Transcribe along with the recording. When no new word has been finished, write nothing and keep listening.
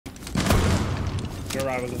Your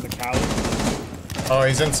ride was in the Cali. Oh,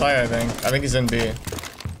 he's inside, I think. I think he's in B.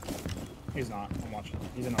 He's not. I'm watching.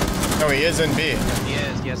 He's in. No, he is in B. He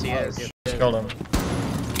is. Yes, he is. Just killed him.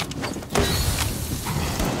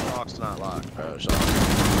 Shawk's not locked, bro. Shawk.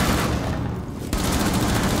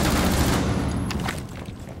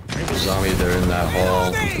 Zombie, they're in that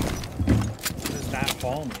hall. What does that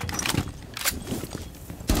hall mean?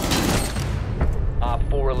 Op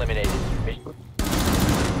 4 eliminated.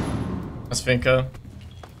 That's Finka.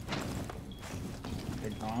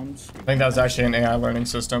 Big bombs. I think that was actually an AI learning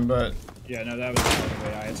system, but Yeah, no, that was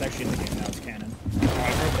AI. It's actually in the game now. It's canon. Oh, I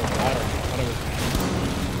heard the water. I thought it was canon.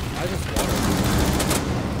 Why is this water?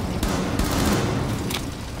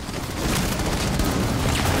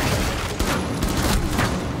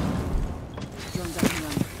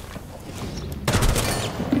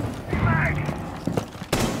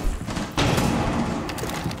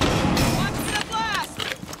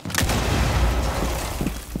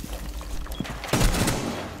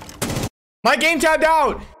 my game tabbed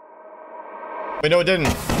out! Wait, no, it didn't.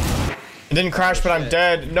 It didn't crash, but I'm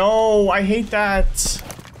dead. No, I hate that.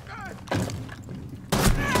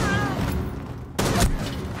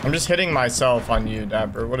 I'm just hitting myself on you,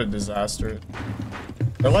 Dapper. What a disaster.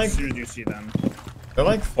 They're like, As soon as you see them. they're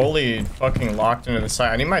like fully fucking locked into the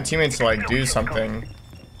site. I need my teammates to like do something.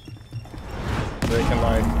 So they can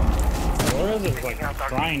like. Flores is like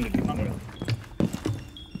trying to do something.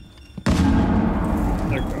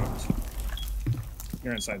 They're cooked.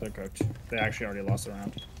 You're inside, they're cooked. They actually already lost the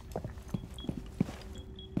round.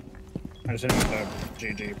 I just hit him with the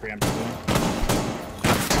GG preemptively.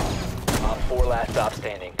 Op 4 last stop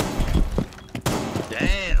standing.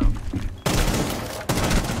 Damn.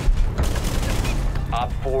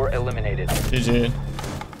 Op 4 eliminated. GG.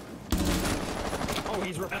 Oh,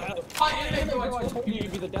 he's repelled. I told you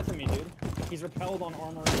you'd be the death of me, dude. He's repelled on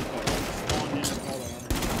armor. Spawned in, repelled on armor.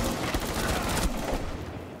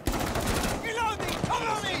 Reloading!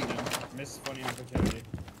 Cover me! Missed funny opportunity.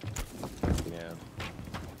 Yeah.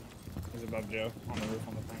 He's above Joe on the roof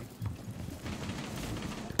on the thing.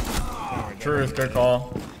 Truth, good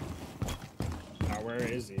call. Now where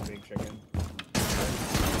is he, big chicken?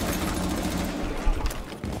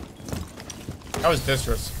 That was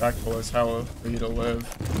disrespectful as hell for you to live.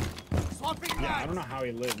 Yeah, I don't know how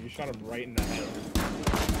he lived. You shot him right in the head.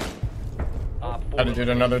 Op 4 Had to do it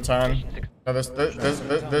another time. No, this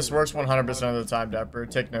works 100% of the time, Dapper.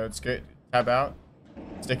 Take notes. Get tab out.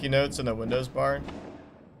 Sticky notes in the Windows bar.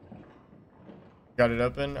 Got it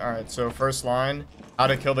open. All right. So first line, how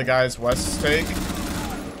to kill the guy's West take.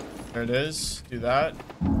 There it is. Do that.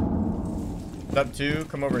 Step 2,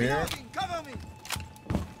 come over here. Cover me!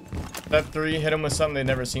 Step 3, hit him with something they've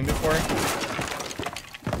never seen before.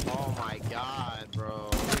 Oh my god, bro.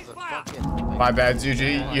 This is a fucking. My bad,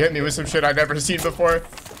 Zuji. You hit me with some shit I've never seen before.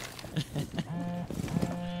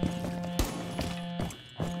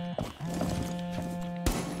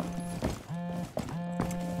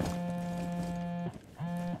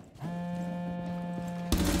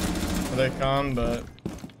 They come, but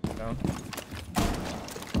no.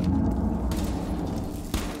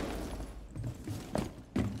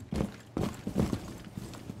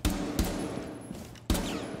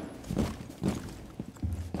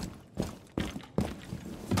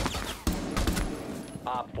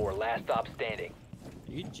 Op 4 last stop standing.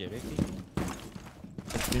 Are you jibbing?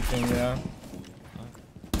 Speaking, yeah.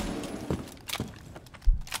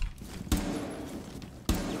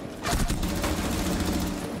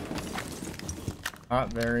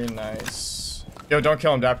 Not very nice. Yo, don't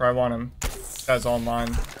kill him, Dapper. I want him. This guy's all mine.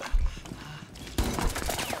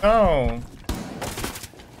 No.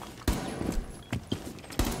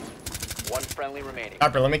 One friendly remaining.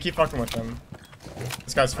 Dapper, let me keep fucking with him.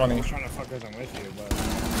 This guy's I funny. was trying to fuck with him with you, but...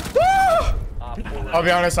 Op 4 I'll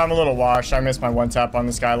be honest, I'm a little washed. I missed my one tap on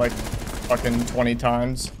this guy like fucking 20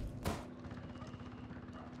 times.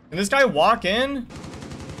 Can this guy walk in?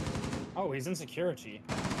 Oh, he's in security.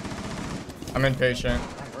 I'm impatient.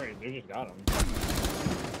 Don't worry, they just got him.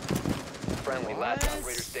 friendly last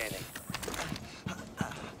operator standing.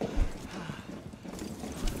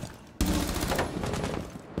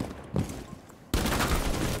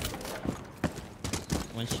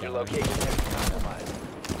 One shot. Your location has been compromised.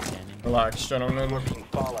 Relax, gentlemen. Working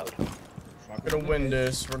Fallout. We're gonna win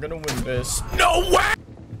this. We're gonna win this. No way!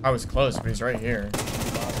 I was close, but he's right here.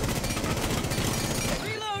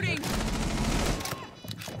 Reloading!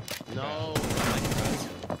 No.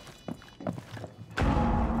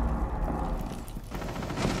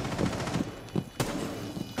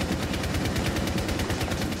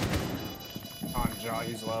 On jaw,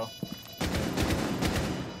 he's low.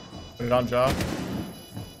 Put it on job.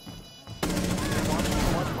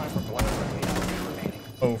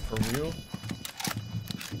 Oh, for real?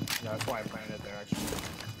 Yeah, that's why I planted it there, actually.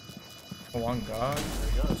 Oh, on God. Here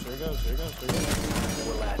he goes, here he goes, here he goes, here he goes.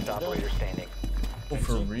 Four last operator standing. Oh,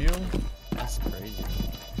 for real? That's crazy.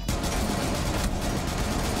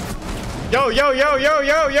 Yo, yo, yo, yo,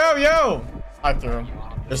 yo, yo, yo! I threw.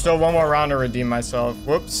 There's still one more round to redeem myself.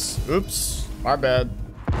 Whoops. Oops. My bad.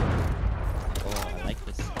 Oh, I like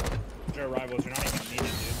this. Your rivals, you're not even needed,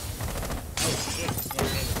 dude. Oh shit, this is not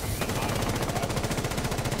needed coming in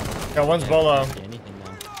hot. Yeah, one's Bolo. See anything now.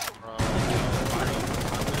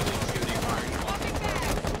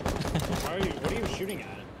 Why are you, what are you shooting at?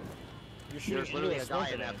 You're shooting There's literally a into guy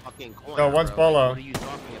smoke in that grenade. fucking corner. No, one's bro. Bolo. What are you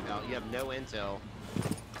talking about? You have no intel.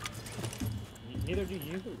 Neither do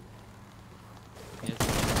you. Yes.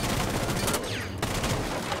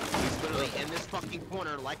 He's literally in this fucking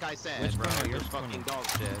corner, like I said, Which bro. corner? You're Which fucking corner? dog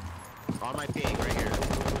shit. On my ping right here.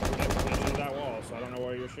 Next to that wall, so I don't know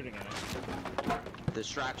where you're shooting at.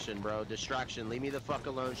 Distraction, bro. Distraction. Leave me the fuck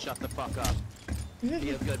alone. Shut the fuck up. Be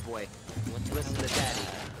a good boy. Listen to daddy.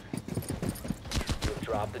 You have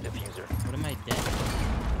dropped the diffuser. What am I dead?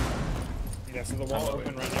 Yeah, so the wall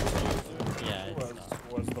open right next to you Yeah,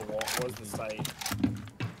 it's was the wall, was the site.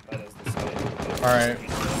 That is the site. Alright.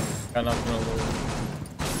 Got nothing to lose.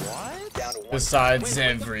 What? Down to one. Besides Wait, what the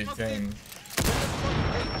everything. How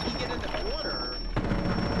did he get in the corner?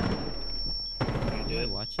 You Am I did.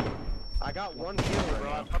 watching? I got one kill,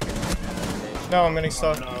 bro. I fucking... No, I'm getting Oh,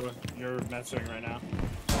 stuck. no, you're messing right now.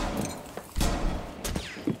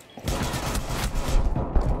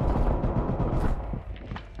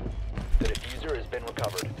 The diffuser has been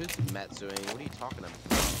recovered. Who's Metsuing? What are you talking about?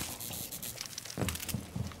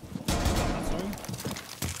 Messing?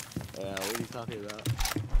 Yeah, what are you talking about?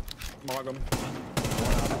 Mog him. 1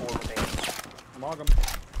 op 4 remaining. Mog him.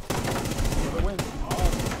 For the win.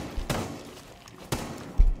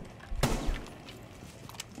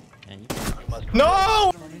 And you You must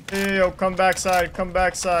No! Hey, yo, come backside, come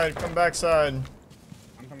backside, come backside.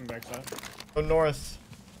 I'm coming back side. Go north.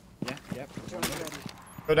 Yeah, yep.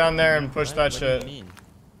 Go down there and push that What do shit. you mean?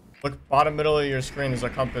 Look, bottom middle of your screen is a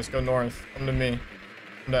compass. Go north. Come to me.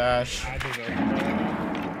 Come to Ash. I deserve it.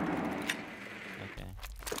 Okay.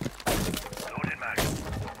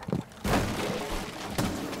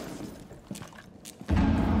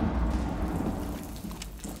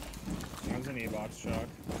 One's an E-box Shawk. I'm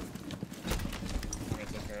gonna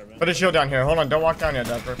take care of it. Put a shield down here. Hold on, don't walk down yet,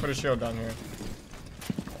 Dapper. Put a shield down here.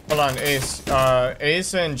 Hold on, Ace.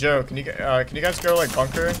 Ace and Joe, can you guys go like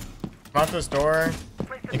bunker? Come out this door.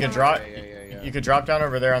 You can drop. Yeah. You could drop down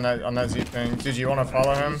over there on that Z thing. Dude, you want to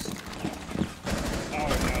follow him? Oh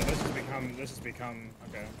no, this has become.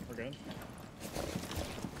 Okay, we're good.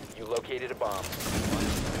 You located a bomb.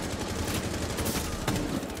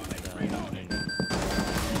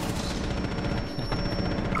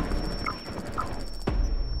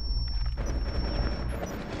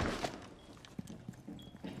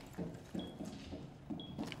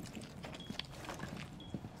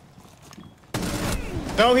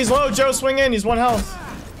 No, he's low. Joe, swing in. He's 1 health.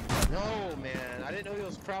 No, man. I didn't know he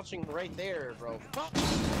was crouching right there, bro. Fuck. Op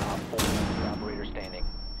 4 last operator standing.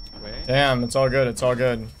 Where? Damn, it's all good. It's all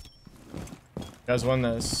good. You guys win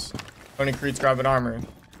this. Tony Creed's grabbing armor.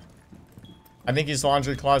 I think he's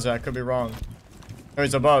laundry closet. I could be wrong. No,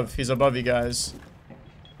 he's above. He's above you guys.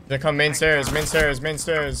 He's gonna come main stairs. Main stairs. Main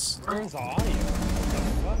stairs. Where's the audio?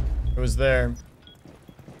 What It was there. the fuck?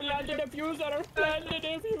 Plant the diffuser! Plant the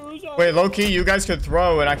diffuser! Wait, low key, you guys could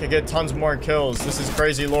throw and I could get tons more kills. This is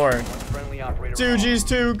crazy lore. Friendly operator. Duji's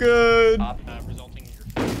too good. Op Resulting in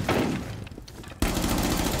your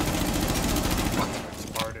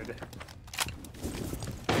Farted.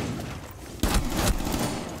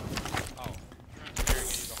 oh. Carrying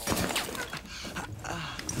you the whole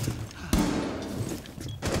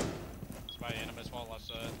Spy animus wall left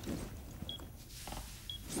side.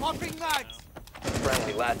 Swapping mags!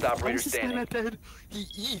 friendly last operator standing. dead. He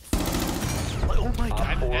eats. Oh my I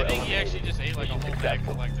god. think he actually just ate like a whole bag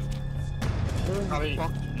Successful. collectively. Probably,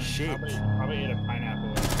 Shit. probably ate a pineapple.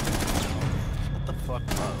 What the fuck,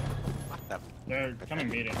 bro? Fuck that. They're coming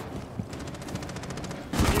meeting.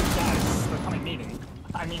 These guys, they're coming meeting.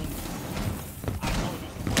 I mean, I know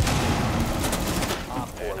Op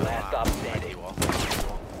 4 last op standing.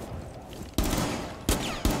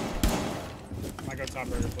 I go top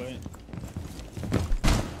right plate.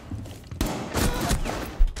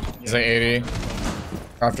 He's like 80.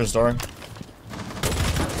 Crafter's door.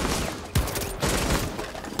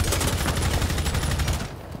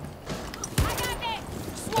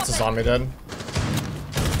 That's a zombie dead.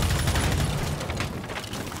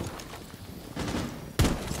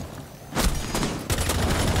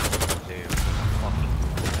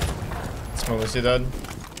 Oh, was he dead?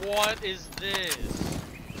 What is this?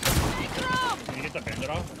 Can you get the bandit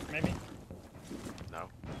off, maybe? No.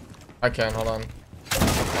 I can, hold on.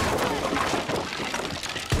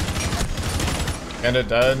 Bandit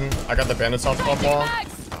dead. I got the bandits off the wall.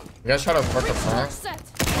 You guys try to work the front.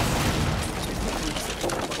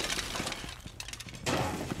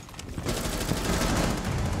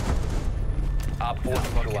 Op 4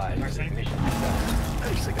 neutralized. Nice. Mission success. I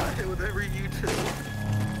actually got hit with every U2.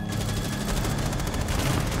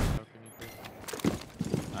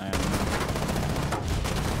 I am.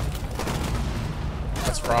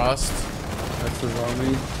 That's Frost. That's the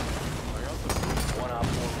zombie. One Op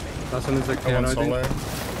 4 remaining. Last one is the Go can, one I think. solar.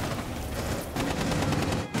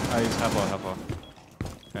 I use half wall.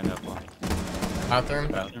 Kind half wall. Bathroom.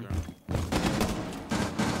 Bathroom.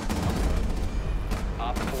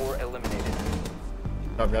 Op 4 eliminated.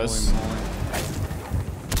 What's up, guys?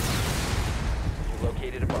 You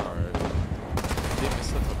located a bomb.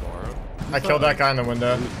 I killed that guy in the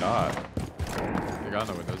window. Who's not? The guy on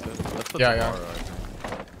the windows did? That's the Yeah, yeah. Tomorrow, I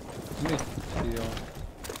think.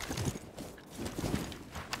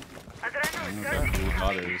 Blue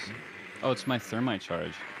bothers. Oh, it's my thermite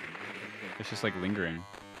charge. It's just like lingering.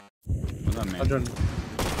 What's that I've man? done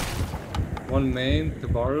one main,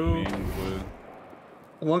 Tabaru. Main blue.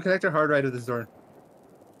 One connector hard right of this door.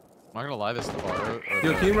 I'm not gonna lie, this Tomorrow.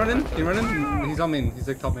 Yo, can you run in? Can you run in? He's on main. He's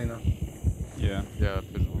like top main now. Yeah. Yeah,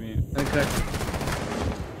 visual. Me. And connect.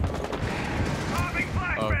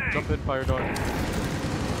 Jump in, fire dart.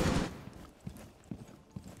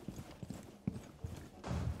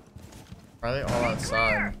 Are they all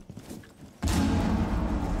outside?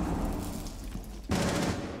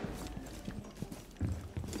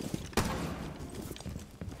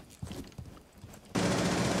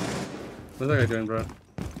 What's that guy doing, bro?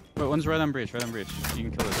 Wait, one's right on breach. You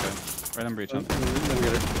can kill this guy. Right on breach, huh? Let me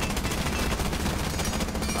get it.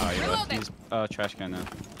 Oh, you left. He's trash can now.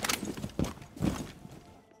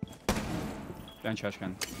 Down trash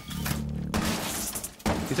can.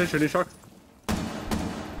 He said shooting Shawk.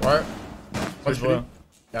 What? What's Shooting? blue?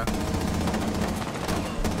 Yeah.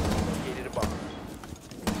 Located a bomb.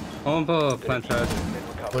 Oh, plant trash. Been Blue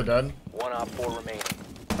recovered. dead. One Op 4 remaining.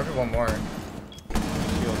 Probably one more.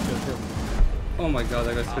 Shield. Oh my god,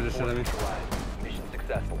 that guy's Op finished 4 at me. neutralized. Mission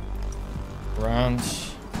successful. Round.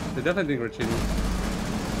 They definitely think we're cheating.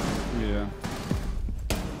 Yeah.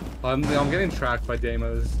 I'm getting tracked by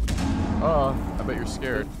Demos. Oh, I bet you're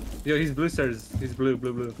scared. Yo, he's blue stairs. He's blue.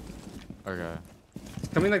 Okay. He's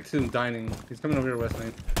coming like to dining. He's coming over here west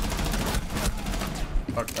main.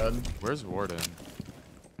 Fuck dead. Where's Warden?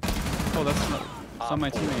 Oh, that's not my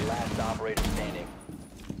Op 4, teammate. last operator standing.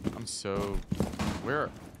 I'm so... Where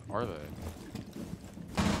are they?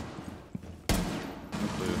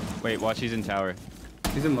 Blue. Wait, watch. He's in tower.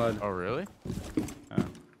 He's in mud. Oh, really?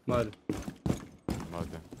 Mud. Mud.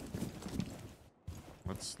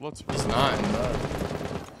 Let's... He's not in the.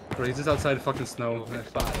 Bro, he's just outside fucking snow.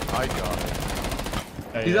 I got it.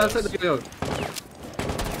 Yeah, He's he outside is. the yo. He's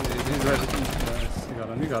right.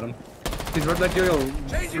 Nice. You got him. He's right like yo.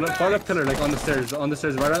 Far left pillar, like on the stairs,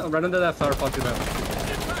 right under that flower pot to your left.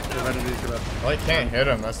 Yeah, right under your left. Well, he can't hit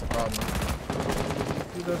him. That's the problem.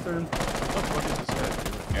 He's out there. What the fuck is this guy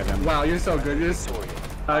doing? Yeah, them. Wow, you're so good. You're just, I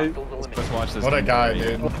Hostiles eliminated. Let's watch this. What a thing, guy, boy.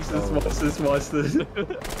 dude. watch this.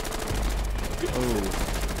 Oh.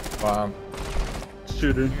 Wow.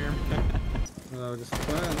 Shooter. No, just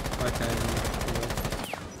plant. I can't even.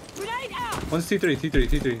 One's T3.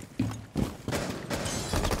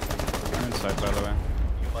 I'm inside, by the way.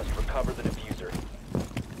 You must recover the diffuser.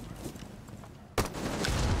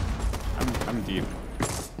 I'm deep.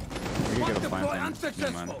 We can get a plant thing.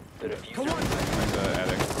 Never mind. The diffuser There's an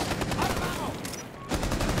attic.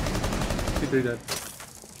 T3 dead.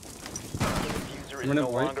 is I'm gonna no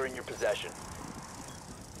wait. longer in your possession.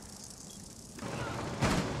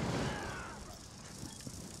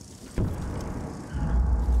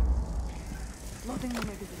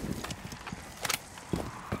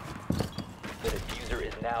 The diffuser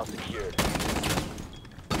is now secured.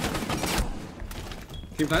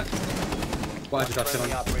 Keep plant. Wow, I just got shit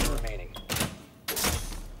Friendly on. operator remaining.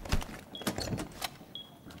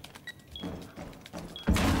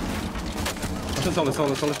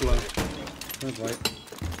 Solid below. That's white.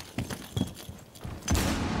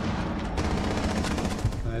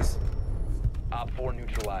 Nice. Op 4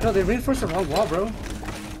 neutralized. No, they reinforced the wrong wall, bro.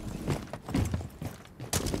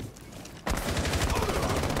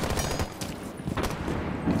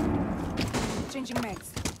 Changing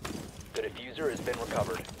mags. The diffuser has been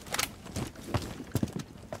recovered.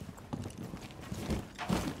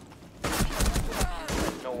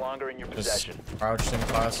 No longer in your Just possession. crouched in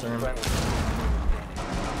classroom. Friendly.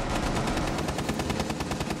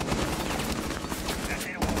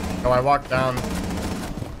 Oh, I walked down.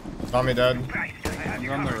 Saw me dead. I'm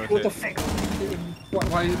on the rotate. What the fuck?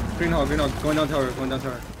 Why? Green hall, going down tower, going down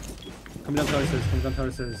tower. Coming down tower stairs, coming down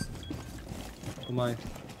tower stairs. Oh my.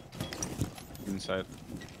 Inside.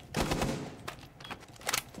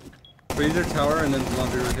 Freezer tower and then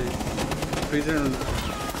laundry rotate. Freezer and...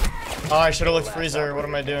 Oh, I should have looked freezer. What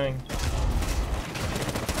am I doing?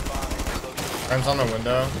 Ram's on the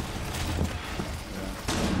window.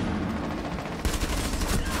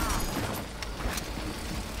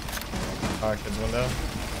 Oh, kid's window.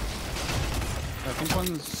 I think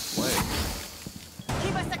one's way.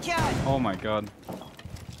 Keep us secured. Oh my god.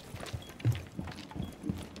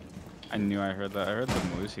 I knew I heard that. I heard the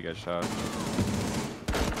Malusi get shot.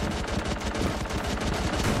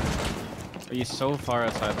 Are you so far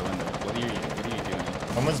outside the window? What are you doing?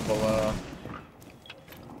 Someone's below.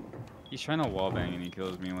 He's trying to wallbang and he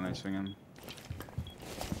kills me when I swing him.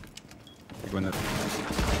 Like when the...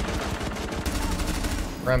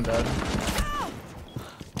 Ram dead.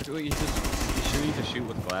 Dude, he's shooting to shoot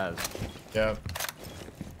with glass. Yep.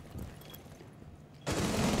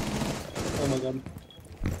 Oh my god.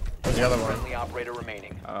 Where's the other one? Friendly operator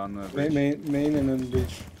remaining. On the bridge. Main and then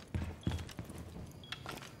breach.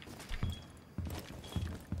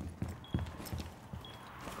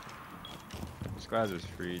 This glass is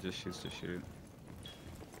free, he just shoots to shoot.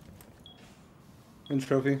 Inch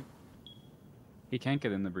trophy. He can't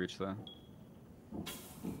get in the breach though.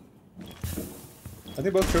 I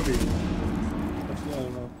think both trophy. Actually, I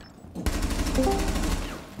don't know.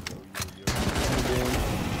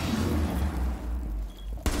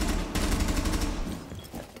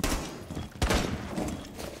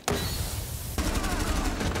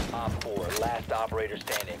 Op 4, last operator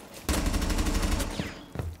standing.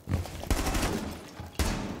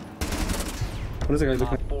 What is the guy looking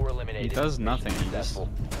Op 4 eliminated. He does nothing, Mission he just... successful.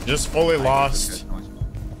 Just fully lost.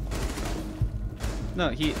 No,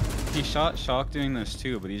 he shot Shawk doing this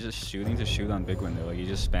too, but he's just shooting to shoot on big window. Like he's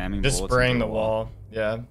just spamming Just bullets spraying into the wall. Yeah.